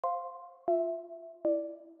Hi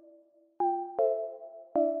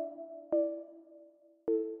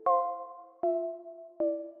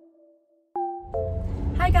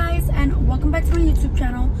guys, and welcome back to my YouTube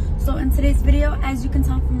channel. So in today's video, as you can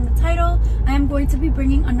tell from the title, I am going to be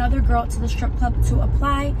bringing another girl to the strip club to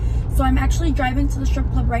apply. So I'm actually driving to the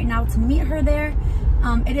strip club right now to meet her there.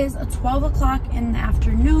 It is 12 o'clock in the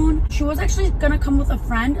afternoon. She was actually gonna come with a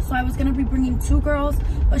friend, so I was gonna be bringing 2 girls,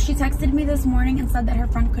 but she texted me this morning and said that her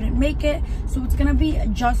friend couldn't make it, so it's gonna be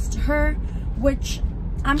just her, which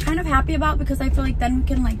I'm kind of happy about because I feel like then we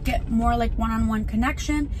can like get more like one-on-one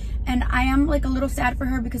connection. And I am like a little sad for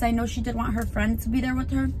her because I know she did want her friend to be there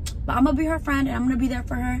with her, but I'm gonna be her friend and I'm gonna be there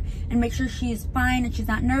for her and make sure she's fine and she's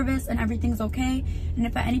not nervous and everything's okay. And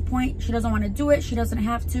if at any point she doesn't want to do it, she doesn't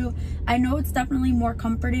have to. I know it's definitely more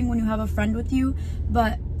comforting when you have a friend with you,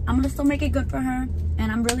 but I'm gonna still make it good for her,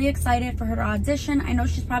 and I'm really excited for her to audition. I know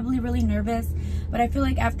she's probably really nervous, but I feel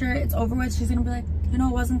like after it's over with, she's gonna be like, you know,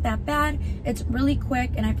 it wasn't that bad. It's really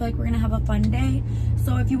quick, and I feel like we're gonna have a fun day.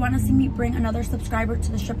 So if you want to see me bring another subscriber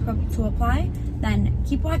to the strip club to apply, then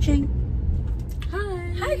keep watching.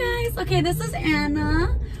 Hi guys. Okay, this is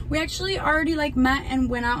Anna. We actually already like met and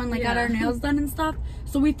went out and like got our nails done and stuff.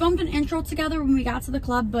 So we filmed an intro together when we got to the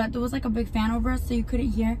club, but there was like a big fan over us, so you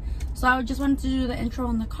couldn't hear. So I just wanted to do the intro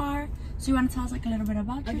in the car. So you want to tell us like a little bit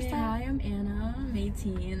about yourself? Hi, I'm Anna. I'm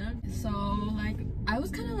 18. So like I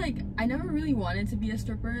was kind of like, I never really wanted to be a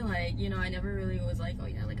stripper. Like, you know, I never really was like, oh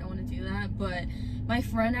yeah, like I want to do that. But my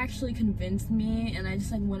friend actually convinced me, and I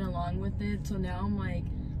just like went along with it. So now I'm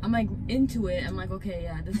like into it. I'm like, okay,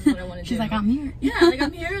 yeah, this is what I want to do. She's like, I'm here. Yeah, like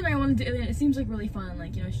I'm here and I want to do it. It seems like really fun.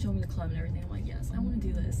 Like, you know, she showed me the club and everything. I'm like, yes, I want to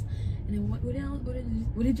do this. And then what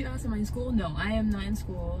did you ask? Am I in school? No, I am not in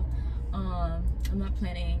school. I'm not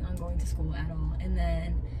planning on going to school at all. And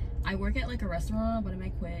then I work at like a restaurant, but I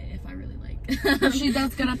might quit if I really like. She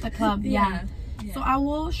does good at the club. Yeah. So I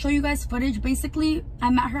will show you guys footage. Basically, I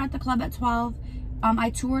met her at the club at 12. I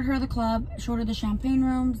toured her the club, showed her the champagne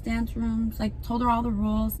rooms, dance rooms, like told her all the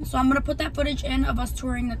rules. So I'm gonna put that footage in of us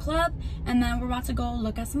touring the club, and then we're about to go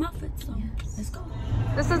look at some outfits. So let's go.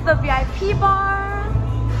 This is the VIP bar.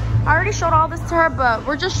 I already showed all this to her, but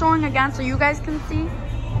we're just showing again so you guys can see.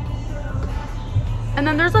 And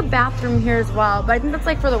then there's a bathroom here as well, but I think that's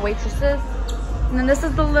like for the waitresses. And then this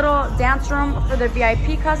is the little dance room for the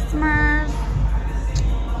VIP customers.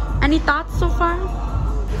 Any thoughts so far?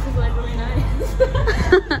 This is like really nice.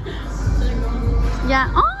 Yeah.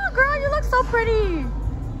 Oh, girl, you look so pretty.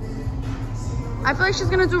 I feel like she's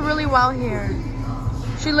gonna do really well here.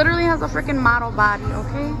 She literally has a freaking model body,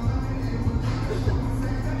 okay?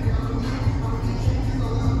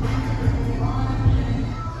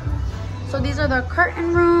 So these are the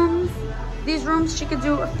curtain rooms. These rooms she could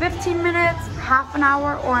do 15 minutes, half an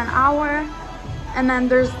hour, or an hour. And then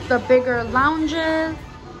there's the bigger lounges.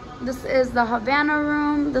 This is the Havana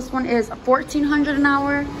room. This one is $1,400 an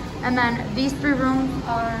hour. And then these 3 rooms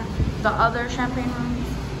are the other champagne rooms.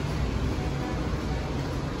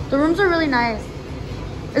 The rooms are really nice.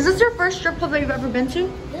 Is this your first strip club that you've ever been to?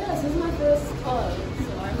 Yes, this is my first club.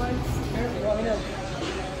 So I'm like scared. You want me to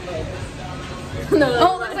like...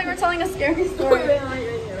 Oh, looks like we're telling a scary story.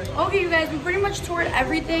 Okay, you guys, we pretty much toured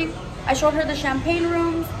everything. I showed her the champagne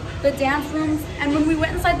rooms, the dance rooms, and when we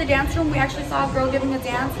went inside the dance room, we actually saw a girl giving a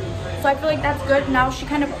dance. So I feel like that's good. Now she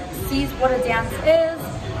kind of sees what a dance is.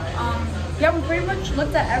 Yeah, we pretty much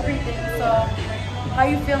looked at everything. So how are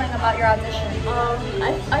you feeling about your audition?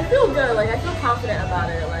 I feel good. Like I feel confident about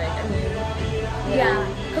it. Like I mean, yeah,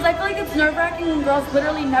 because I feel like it's nerve-wracking when girls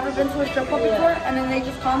literally never been to a strip club before, and then they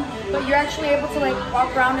just come, but you're actually able to like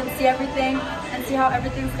walk around and see everything and see how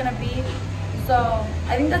everything's gonna be. So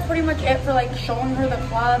I think that's pretty much it for like showing her the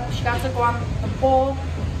club. She got to go on the pool.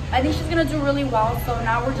 I think she's gonna do really well. So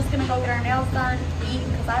now we're just gonna go get our nails done, eat,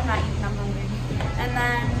 because I've not eaten, I'm hungry, and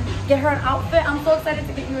then get her an outfit. I'm so excited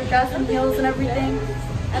to get you a dress and heels and everything.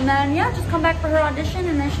 And then yeah, just come back for her audition,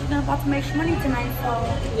 and then she's about to make some money tonight.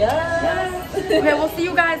 So yes. Okay, we'll see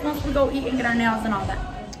you guys once we go eat and get our nails and all that.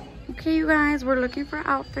 Okay, you guys, we're looking for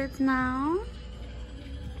outfits now.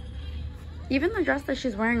 Even the dress that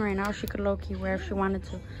she's wearing right now, she could low-key wear if she wanted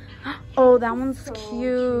to. Oh, that one's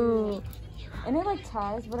cute. And it like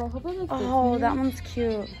ties, but I hope it like fits Oh, me, that one's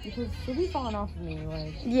cute. because she'll be falling off of me.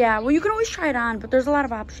 Like Yeah, well, you can always try it on, but there's a lot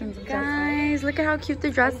of options. Guys, look at how cute the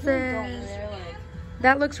dress is.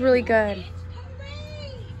 That looks really good.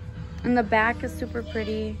 And the back is super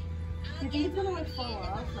pretty. You think it's gonna like fall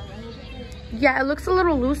off? Yeah, it looks a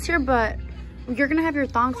little loose here, but you're gonna have your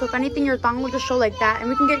thong, so if anything, your thong will just show like that, and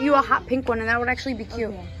we can get you a hot pink one, and that would actually be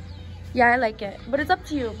cute. Okay. Yeah, I like it, but it's up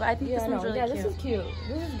to you. But I think this one's really cute. Yeah, this is cute.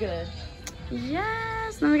 This is good.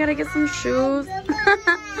 Yes, then we gotta get some shoes.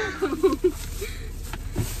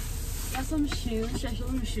 Got some shoes. Should I show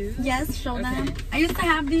them the shoes? Yes, show them. I used to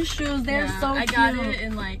have these shoes. They're so cute. I got it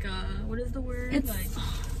in like what is the word? It's like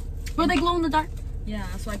where they glow in the dark. Yeah,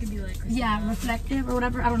 so I could be like Cristina. Yeah, reflective or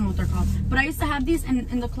whatever. I don't know what they're called. But I used to have these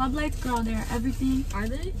in the club lights, girl. They're everything. Are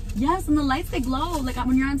they? Yes, and the lights, they glow like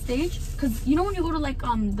when you're on stage. Cause you know when you go to like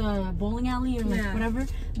the bowling alley or like whatever,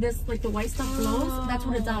 this like the white stuff glows. That's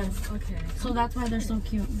what it does. Okay. So that's why they're so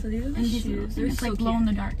cute. So these are the shoes. They're it's so like glow in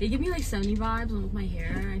the dark. They give me like 70 vibes with my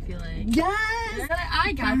hair. I feel like. Yes.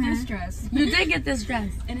 I got this dress. You did get this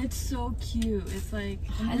dress, and it's so cute. It's like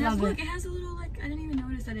I love it. It has a little like I didn't even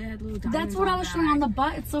notice that it had little diamonds. That's what I was showing on the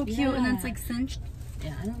butt. It's so cute, and then it's like cinched.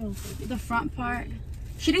 Yeah, I don't know. The front part.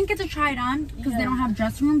 She didn't get to try it on because they don't have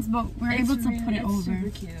dress rooms, but we're able to put it over. It's super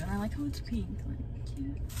cute, and I like how it's pink. Like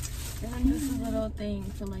cute. And then this little thing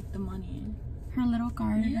for like the money. Her little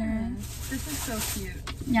garter. Yeah, this is so cute.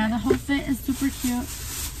 Yeah, the whole fit is super cute.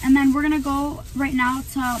 And then we're gonna go right now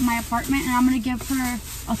to my apartment, and I'm gonna give her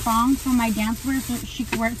a thong for my dance wear so she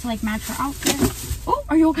can wear it to like match her outfit. Oh,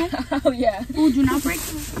 are you okay? Oh yeah. Oh, do not break.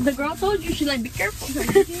 The girl told you, she's like, be careful.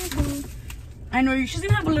 I know she's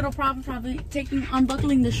gonna have a little problem probably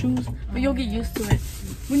unbuckling the shoes, but you'll get used to it.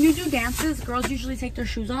 When you do dances, girls usually take their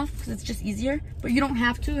shoes off because it's just easier, but you don't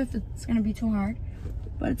have to if it's gonna be too hard.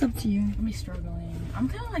 But it's up to you. I'm struggling. I'm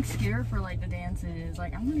kind of like scared for like the dances.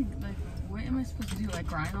 Like I'm gonna like, what am I supposed to do? Like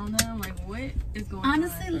grind on them? Like what is going on?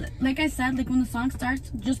 Honestly, like I said, like when the song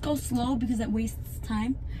starts, just go slow because it wastes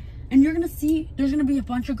time. And you're gonna see there's gonna be a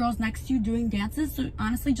bunch of girls next to you doing dances. So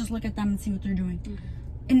honestly, just look at them and see what they're doing.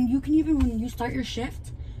 And you can even, when you start your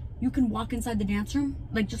shift, you can walk inside the dance room,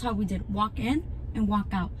 like just how we did. Walk in and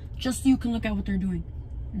walk out, just so you can look at what they're doing.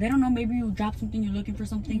 They don't know, maybe you drop something, you're looking for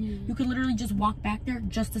something. You could literally just walk back there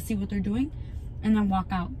just to see what they're doing and then walk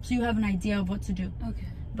out. So you have an idea of what to do. Okay.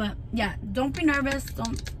 But yeah, don't be nervous.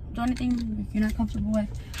 Don't do anything you're not comfortable with.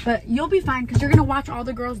 But you'll be fine because you're going to watch all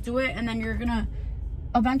the girls do it, and then you're going to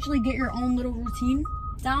eventually get your own little routine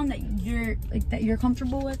down that you're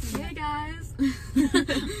comfortable with. Hey guys.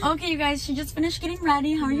 Okay, you guys, she just finished getting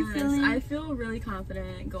ready. How are you feeling? I feel really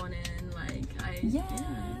confident going in. Like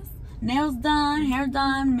Nails done, hair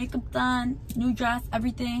done, makeup done, new dress,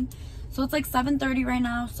 everything. So it's like 7:30 right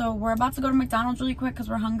now, so we're about to go to McDonald's really quick because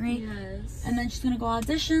we're hungry. Yes. And then she's gonna go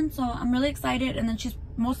audition, so I'm really excited. And then she's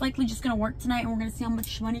most likely just gonna work tonight, and we're gonna see how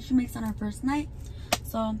much money she makes on her first night.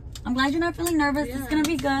 So I'm glad you're not feeling nervous. It's gonna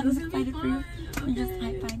be good. I'm excited for you. Okay. Just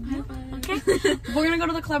high five. Okay. We're gonna go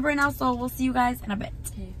to the club right now, so we'll see you guys in a bit.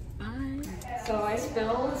 Okay, bye. So I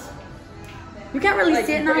spilled. You can't really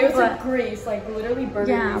see it now, it was but like grease, like literally burger.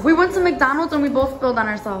 Yeah, we went to McDonald's and we both spilled on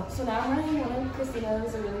ourselves. So now I'm running one of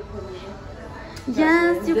Cristina's really pretty.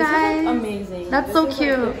 Yes, you guys. Is, like, amazing. That's so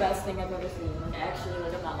cute. Like, the best thing I've ever seen. Like actually,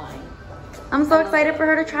 like I'm not lying. I'm so excited for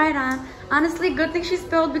her to try it on. Honestly, good thing she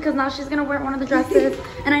spilled because now she's gonna wear one of the dresses.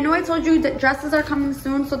 And I know I told you that dresses are coming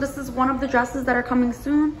soon, so this is one of the dresses that are coming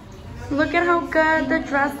soon. Look at how good the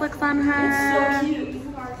dress looks on her. It's so cute.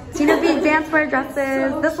 Tina V dance wear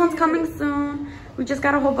dresses. This one's coming soon. We just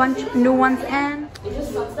got a whole bunch of new ones in. It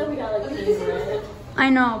just sucks that we got like pink red. I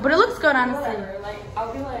know, but it looks good, honestly. Like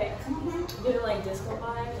I'll be like, getting like disco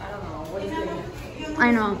vibes. I don't know. What is it?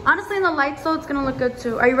 I know. Honestly, in the lights, though, it's gonna look good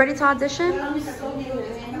too. Are you ready to audition? I'm so good.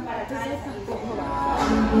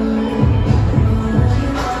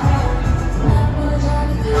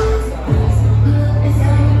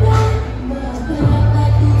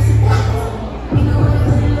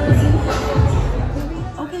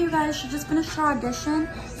 Okay, you guys, she just finished her audition.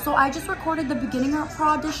 So I just recorded the beginning of her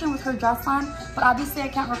audition with her dress on, but obviously I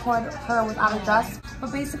can't record her without a dress.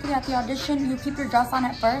 But basically at the audition, you keep your dress on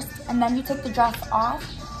at first, and then you take the dress off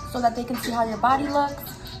so that they can see how your body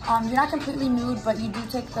looks. You're not completely nude, but you do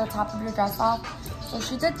take the top of your dress off. So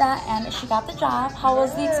she did that, and she got the job. How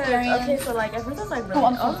was the experience? Okay, so like at first I was like really,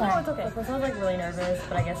 I'm so sorry. No, it's okay. At first I was like really nervous,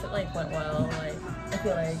 but I guess it like went well. Like I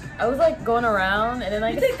feel like I was like going around, and then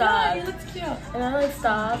like it stopped. You looked cute. And then I like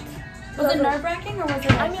stopped. Was it nerve-wracking or was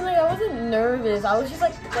it? I mean, like I wasn't nervous. I was just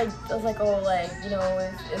like I was like, oh, like you know,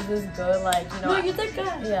 is this good? Like you know. No, you did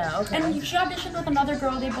good. Yeah. Okay. And she auditioned with another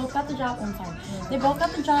girl. They both got the job. I'm sorry. They both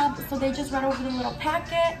got the job. So they just read over the little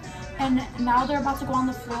packet, and now they're about to go on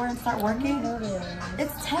the floor and start working.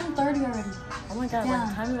 It's 10:30 already. Oh my god! Yeah.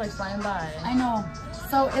 Like time is like flying by. I know.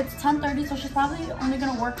 So it's 10:30. So she's probably only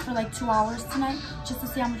gonna work for like 2 hours tonight, just to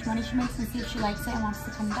see how much money she makes and see if she likes it and wants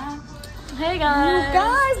to come back. Hey guys! You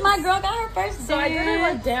guys, my girl got her first date. So I did it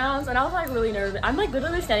like dance, and I was like really nervous. I'm like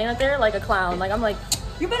literally standing up there like a clown. Like I'm like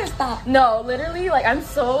You better stop. No, literally, like, I'm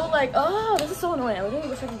so, like, oh, this is so annoying. I literally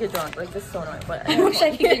wish I could get drunk. Like, this is so annoying, but I wish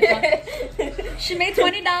I could get drunk. She made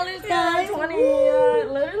 $20, guys. Yeah, 20,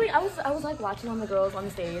 yeah. Literally, I was, like, watching all the girls on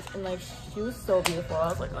the stage, and, like, she was so beautiful. I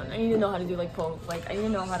was like, oh, I need to know how to do, like, pose. Like, I need to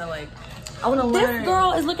know how to, like, I want to learn. This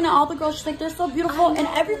girl is looking at all the girls. She's like, they're so beautiful. And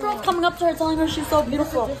every girl's coming up to her telling her she's so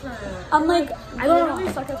beautiful. I'm like, I literally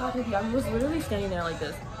suck at talking to you. I was literally standing there like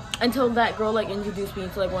this until that girl, like, introduced me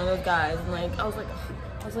to, like, one of those guys. And, like, I was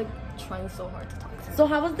like trying so hard to talk to them. So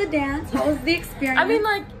how was the dance? How was the experience? I mean,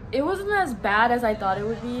 like, it wasn't as bad as I thought it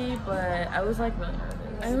would be, but I was, like, really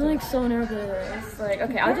nervous. I'm, like, so nervous. Like,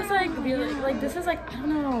 okay, I'll just, like, be like, this is, like, I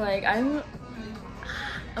don't know, like, I'm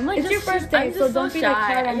like, it's just, your first day, so don't be, like,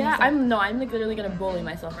 hard on yourself. I'm like, literally gonna bully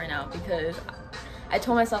myself right now because I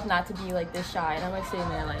told myself not to be, like, this shy, and I'm, like, sitting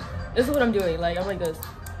there, like, this is what I'm doing, like, I'm like this.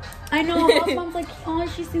 I know, my mom's like, oh,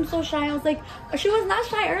 she seems so shy. I was like, oh, she was not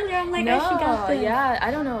shy earlier. I'm like, no, she got this. Yeah,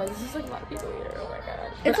 I don't know. It's just, like, a lot of people here. Oh, my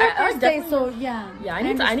God. It's her first day, so, yeah. Yeah,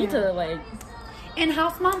 I need to, like... And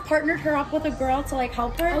House Mom partnered her up with a girl to, like,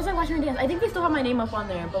 help her. I was, like, watching her dance. I think they still have my name up on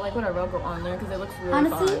there, but, like, whatever, I'll go on there because it looks really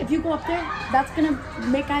Honestly, fun. if you go up there, that's going to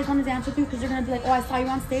make guys want to dance with you because they're going to be like, oh, I saw you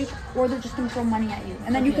on stage, or they're just going to throw money at you.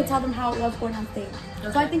 And then you can tell them how it was going on stage.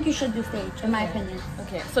 So I think you should do stage, in my opinion.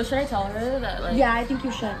 Okay, so should I tell her that, like... Yeah, I think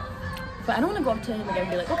you should. But I don't want to go up to him again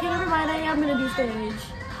and be like, okay, never mind, I am going to do stage.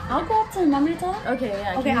 I'll go up to him. Want me to tell him? Okay,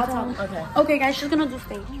 yeah. Okay, I'll tell him. Okay. Okay, guys, she's going to do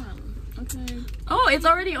stage. Okay. Oh, it's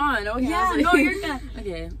already on. Okay. Yeah, no, you're good.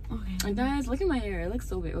 Okay. And guys, look at my hair. It looks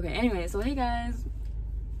so big. Okay, anyway, so hey guys.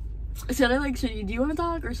 Do you want to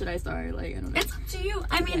talk or should I start? Like, I don't know. It's up to you.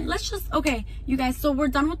 I mean, let's just, okay, you guys, so we're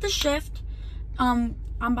done with the shift. I'm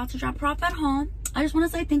about to drop her off at home. I just want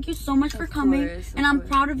to say thank you so much for coming. And I'm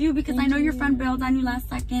proud of you because I know your friend bailed on you last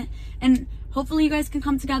second. And hopefully you guys can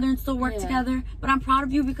come together and still work together. But I'm proud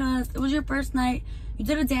of you because it was your first night. You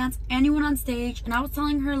did a dance and you went on stage. And I was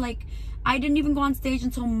telling her, like, I didn't even go on stage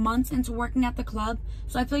until months into working at the club.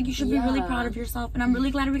 So I feel like you should be really proud of yourself. And I'm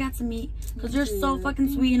really glad we got to meet because you're so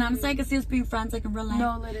fucking sweet. And honestly, I can see us being friends, like, in real life.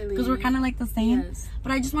 No, literally. Because we're kind of like the same. Yes.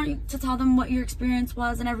 But I just want you to tell them what your experience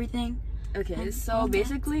was and everything. Okay, so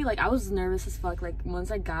basically, like, I was nervous as fuck. Like,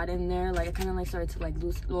 once I got in there, like, I kind of, like, started to, like,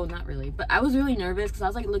 lose, well, not really, but I was really nervous because I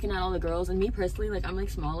was, like, looking at all the girls, and me personally, like, I'm, like,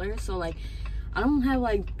 smaller, so, like, I don't have,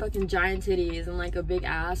 like, fucking giant titties and, like, a big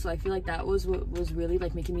ass, so I feel like that was what was really,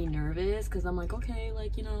 like, making me nervous, because I'm, like, okay,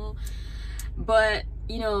 like, you know, but,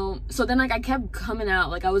 you know, so then, like, I kept coming out,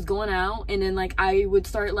 like, I was going out, and then, like, I would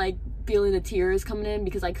start, like, feeling the tears coming in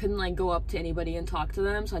because I couldn't, like, go up to anybody and talk to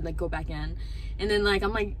them, so I'd, like, go back in. And then, like,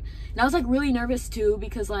 I'm, like, and I was, like, really nervous, too,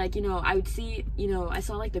 because, like, you know, I would see, you know, I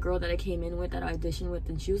saw, like, the girl that I came in with, that I auditioned with,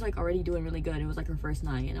 and she was, like, already doing really good. It was, like, her first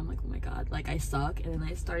night, and I'm, like, oh, my God, like, I suck. And then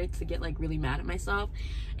I started to get, like, really mad at myself.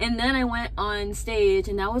 And then I went on stage,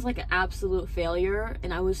 and that was, like, an absolute failure,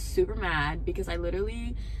 and I was super mad because I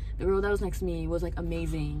literally... The girl that was next to me was, like,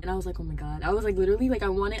 amazing. And I was like, oh, my God. I was, like, literally, like, I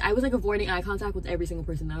was, like, avoiding eye contact with every single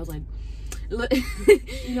person. And I was, like,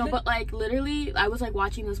 you know, but, like, literally, I was, like,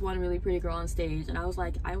 watching this one really pretty girl on stage. And I was,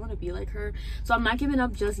 like, I want to be like her. So I'm not giving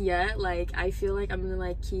up just yet. Like, I feel like I'm going to,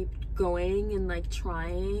 like, keep going and, like,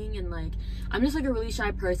 trying. And, like, I'm just, like, a really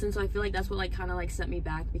shy person. So I feel like that's what, like, kind of, like, set me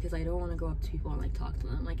back. Because I don't want to go up to people and, like, talk to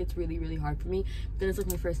them. Like, it's really, really hard for me. But then it's,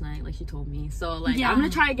 like, my first night, like she told me. So, like, I'm going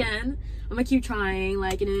to try again. I'm going to keep trying.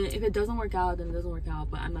 Like, and if it doesn't work out, then it doesn't work out.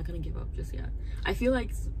 But I'm not going to give up just yet. I feel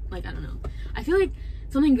like, I don't know. I feel like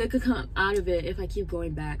something good could come out of it if I keep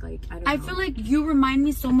going back. Like, I don't know. I feel like you remind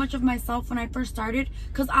me so much of myself when I first started.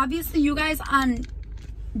 Because obviously you guys on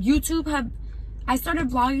YouTube have... I started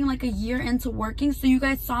vlogging like a year into working. So you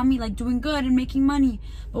guys saw me like doing good and making money.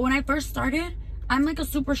 But when I first started, I'm like a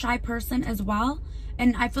super shy person as well.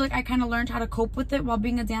 And I feel like I kind of learned how to cope with it while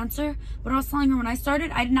being a dancer. But I was telling her when I started,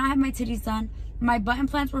 I did not have my titties done. My butt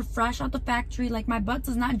implants were fresh out the factory. Like, my butt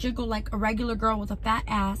does not jiggle like a regular girl with a fat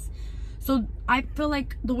ass. So I feel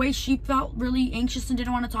like the way she felt really anxious and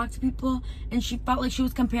didn't want to talk to people, and she felt like she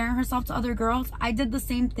was comparing herself to other girls, I did the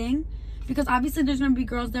same thing. Because obviously there's going to be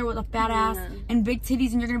girls there with a fat ass and big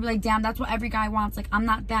titties, and you're going to be like, damn, that's what every guy wants. Like, I'm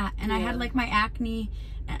not that. And I had like my acne,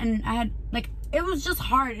 and I had like, it was just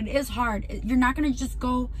hard. It is hard. You're not going to just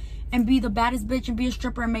go and be the baddest bitch and be a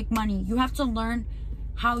stripper and make money. You have to learn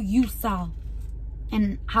how you sell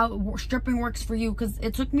and how stripping works for you. Because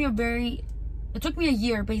it took me a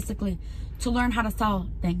year basically to learn how to sell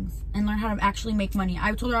things and learn how to actually make money.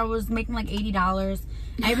 I told her I was making like $80.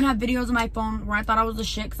 I even have videos on my phone where I thought I was the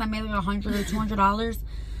shit because I made like $100 or $200.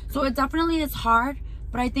 So it definitely is hard,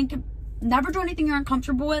 but I think never do anything you're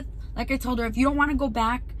uncomfortable with. Like I told her, if you don't want to go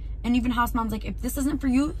back, and even House Mom's like, if this isn't for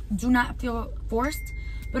you, do not feel forced.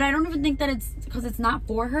 But I don't even think that it's because it's not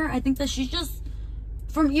for her. I think that she's just,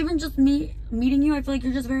 from even just me meeting you, I feel like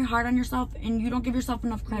you're just very hard on yourself and you don't give yourself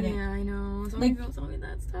enough credit. Yeah, I know. So many girls tell me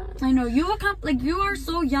that stuff. I know. You are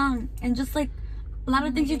so young, and just like a lot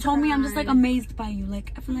of things you told me, I'm just like amazed by you.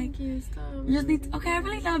 Like, I feel like you just need to, okay, I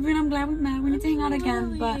really love you and I'm glad we met. We need to hang out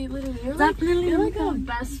again. But literally, you're like a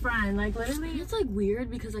best friend. Like, literally, it's like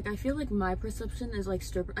weird because like I feel like my perception is like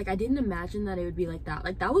stripper. Like, I didn't imagine that it would be like that.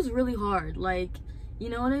 Like, that was really hard. Like, you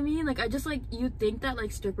know what I mean? Like, I just like, you think that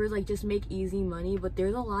like strippers like just make easy money, but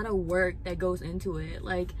there's a lot of work that goes into it.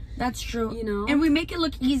 Like, that's true, you know. And we make it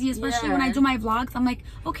look easy, especially when I do my vlogs. I'm like,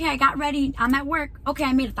 okay, I got ready, I'm at work, okay,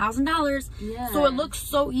 I made $1,000. Yeah, so it looks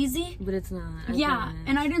so easy, but it's not.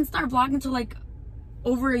 And I didn't start vlogging until like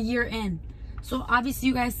over a year in. So obviously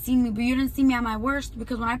you guys see me, but you didn't see me at my worst,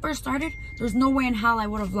 because when I first started, there's no way in hell I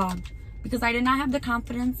would have vlogged, because I did not have the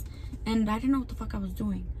confidence and I didn't know what the fuck I was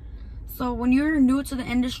doing. So when you're new to the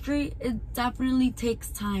industry, it definitely takes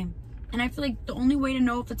time. And I feel like the only way to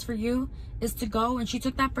know if it's for you is to go. And she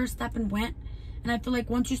took that first step and went. And I feel like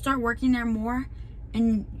once you start working there more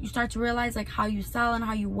and you start to realize like how you sell and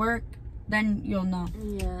how you work, then you'll know.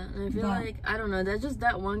 Yeah, and I feel like, I don't know, that's just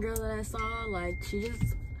that one girl that I saw, like, she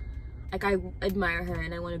just, like, I admire her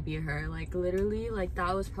and I want to be her. Like, literally, like,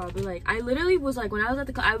 that was probably, like, I literally was, like, when I was at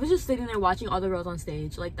the club, I was just sitting there watching all the girls on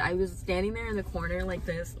stage. Like, I was standing there in the corner like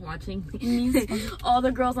this, watching all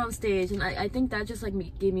the girls on stage. And I think that just, like,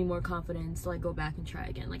 gave me more confidence to, like, go back and try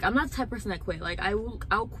again. Like, I'm not the type of person that quit. Like,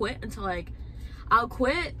 I'll quit until, like, I'll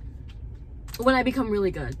quit when I become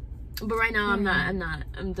really good. But right now, I'm not.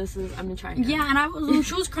 I'm gonna try again. Yeah, and when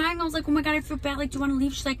she was crying, I was like, oh my God, I feel bad. Like, do you want to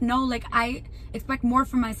leave? She's like, no, like, I expect more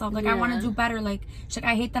from myself. Like, I want to do better. Like, she's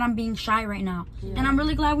like, I hate that I'm being shy right now. And I'm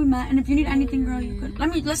really glad we met. And if you need anything, girl, you could.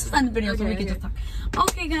 Let's just end the video so we can just talk.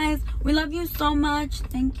 Okay, guys, we love you so much.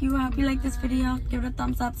 Thank you. I hope you like this video. Give it a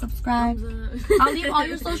thumbs up, subscribe. I'll leave all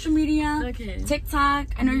your social media. TikTok.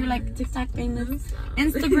 I know you're like TikTok famous.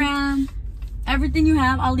 Instagram. Everything you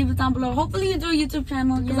have, I'll leave it down below. Hopefully you do a YouTube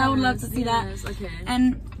channel, because I would love to see that.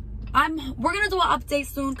 And we're gonna do an update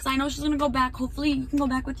soon, because I know she's gonna go back. Hopefully you can go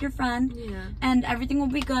back with your friend, and everything will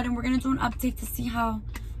be good. And we're gonna do an update to see how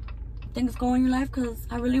things go in your life, because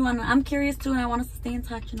I'm curious too, and I want us to stay in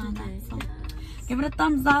touch and all that. So give it a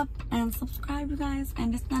thumbs up and subscribe, you guys.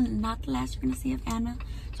 And it's not the last you're gonna see of Anna.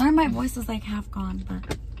 Sorry, my voice is like half gone,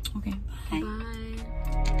 but okay, bye.